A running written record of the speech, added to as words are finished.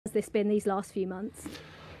has this been these last few months?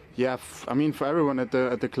 Yeah, I mean, for everyone at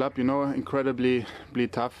the club, you know, incredibly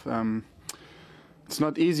tough. It's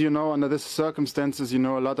not easy, you know, under these circumstances. You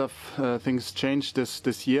know, a lot of things changed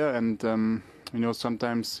this year, and you know,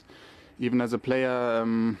 sometimes even as a player,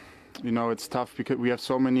 you know, it's tough because we have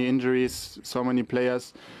so many injuries, so many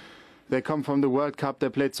players. They come from the World Cup, they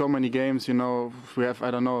played so many games, you know, we have,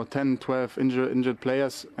 I don't know, 10, 12 injured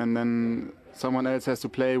players, and then someone else has to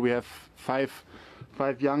play. We have five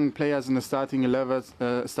young players in the starting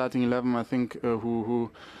 11, I think,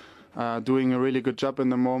 who are doing a really good job in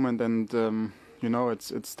the moment, and you know,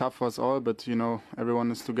 it's tough for us all, but you know,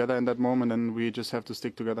 everyone is together in that moment, and we just have to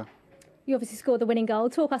stick together. You obviously scored the winning goal.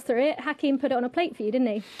 Talk us through it. Hakim put it on a plate for you, didn't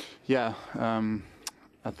he? Yeah,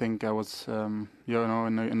 I think I was, you know,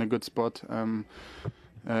 in a good spot.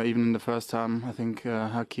 Even in the first time, I think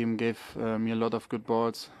Hakim gave me a lot of good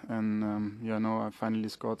balls, and you know, I finally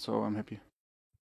scored, so I'm happy.